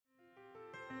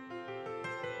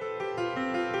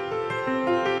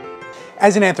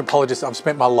As an anthropologist, I've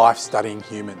spent my life studying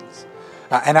humans.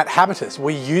 And at Habitus,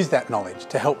 we use that knowledge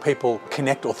to help people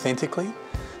connect authentically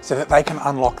so that they can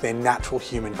unlock their natural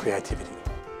human creativity.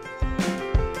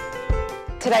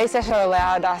 Today's session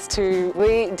allowed us to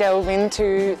really delve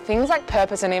into things like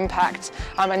purpose and impact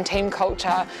and team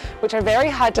culture, which are very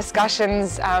hard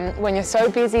discussions when you're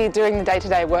so busy doing the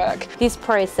day-to-day work. This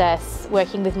process,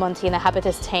 working with Monty and the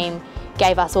Habitus team,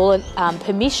 gave us all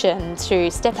permission to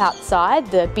step outside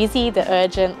the busy, the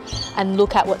urgent, and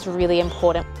look at what's really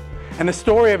important. And the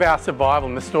story of our survival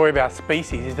and the story of our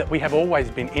species is that we have always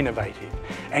been innovative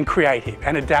and creative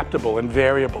and adaptable and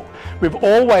variable. We've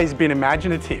always been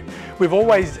imaginative. We've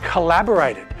always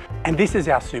collaborated. And this is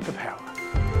our superpower.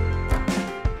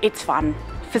 It's fun.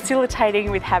 Facilitating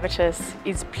with Habitus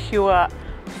is pure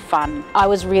fun. I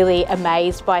was really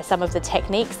amazed by some of the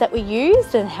techniques that we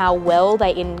used and how well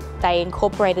they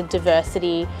incorporated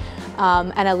diversity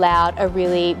and allowed a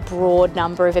really broad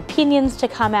number of opinions to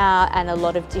come out and a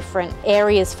lot of different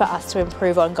areas for us to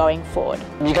improve on going forward.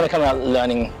 You're going to come out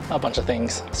learning a bunch of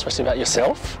things, especially about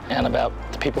yourself and about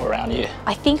the people around you.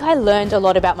 I think I learned a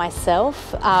lot about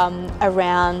myself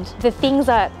around the things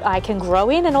that I can grow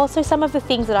in and also some of the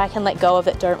things that I can let go of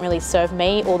that don't really serve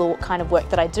me or the kind of work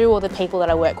that I do or the people that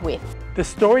I work with. The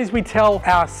stories we tell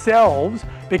ourselves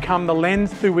become the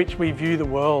lens through which we view the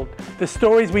world. The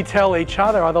stories we tell each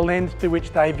other are the lens through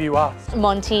which they view us.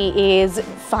 Monty is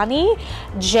funny,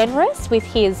 generous with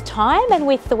his time and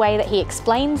with the way that he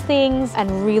explains things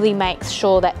and really makes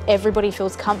sure that everybody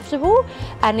feels comfortable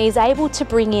and is able to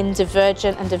bring in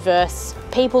divergent and diverse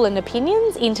people and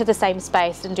opinions into the same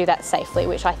space and do that safely,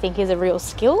 which I think is a real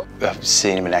skill. I've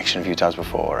seen him in action a few times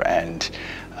before and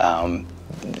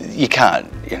you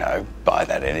can't, buy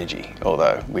that energy,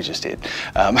 although we just did.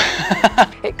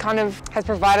 It kind of has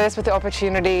provided us with the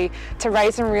opportunity to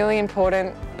raise some really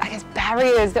important,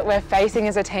 barriers that we're facing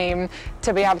as a team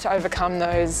to be able to overcome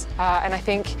those and I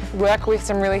think work with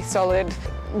some really solid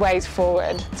ways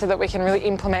forward so that we can really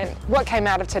implement what came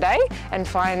out of today and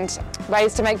find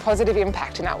ways to make positive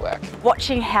impact in our work.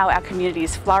 Watching how our community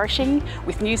is flourishing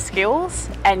with new skills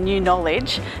and new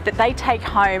knowledge that they take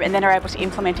home and then are able to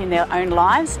implement in their own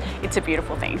lives, it's a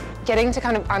beautiful thing. Getting to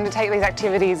kind of undertake these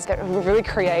activities that are really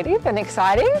creative and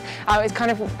exciting is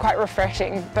kind of quite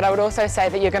refreshing, but I would also say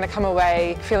that you're going to come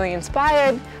away feeling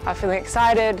inspired, feeling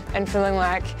excited and feeling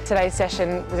like today's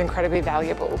session was incredibly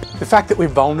valuable. The fact that we're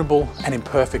vulnerable and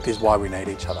imperfect is why we need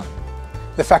each other.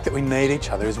 The fact that we need each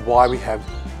other is why we have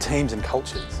teams and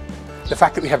cultures. The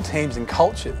fact that we have teams and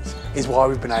cultures is why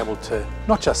we've been able to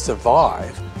not just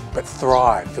survive, but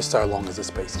thrive for so long as a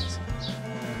species.